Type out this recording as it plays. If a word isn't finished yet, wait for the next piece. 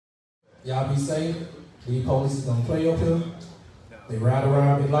Y'all be safe. These police is gonna play up here. They ride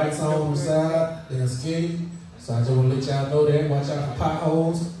around with lights on the side. They're skinny. So I just want to let y'all know that. Watch out for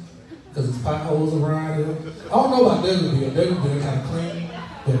potholes. Because there's potholes around here. I don't know about Douglasville. Douglasville kind of clean.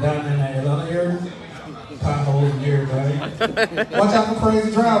 But down in that Atlanta area, potholes and everything. Watch out for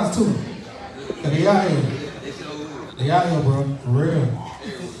crazy drivers too. Cause they out here. They out here, bro. For real.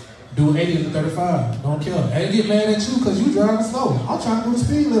 Do 80 to 35. Don't kill them. They get mad at you because you driving slow. I'm trying to do the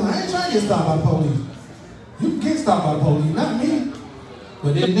speed limit. I ain't trying to get stopped by the police. You can get stopped by the police, not me.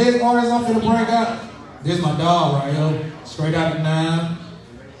 But then next artist I'm finna bring out, this my dog right here. Straight out of 9.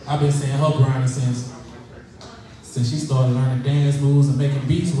 I've been seeing her grinding since she started learning dance moves and making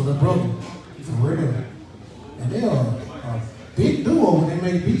beats with her brother. For real. And they are a big duo when they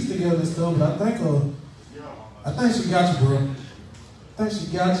make beats together and stuff, but I think she got you, bro. I think she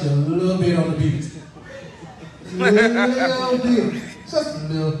got you a little bit on the beat. A little bit. Just a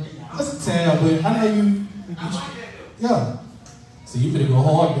little. Just a tad, but I know you yeah. So you better go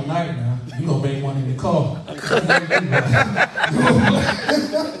hard tonight now. You gonna make one in the car. I've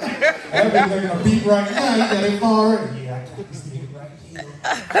been making a beat right now. You got it far already. Yeah, I got this nigga right here.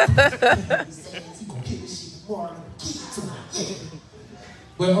 You gonna kick this shit hard. Kick it to me.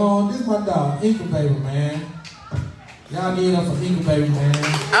 But this is my dog, Incubator, man. Y'all give it up for Incubator, man.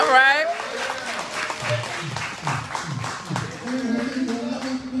 All right.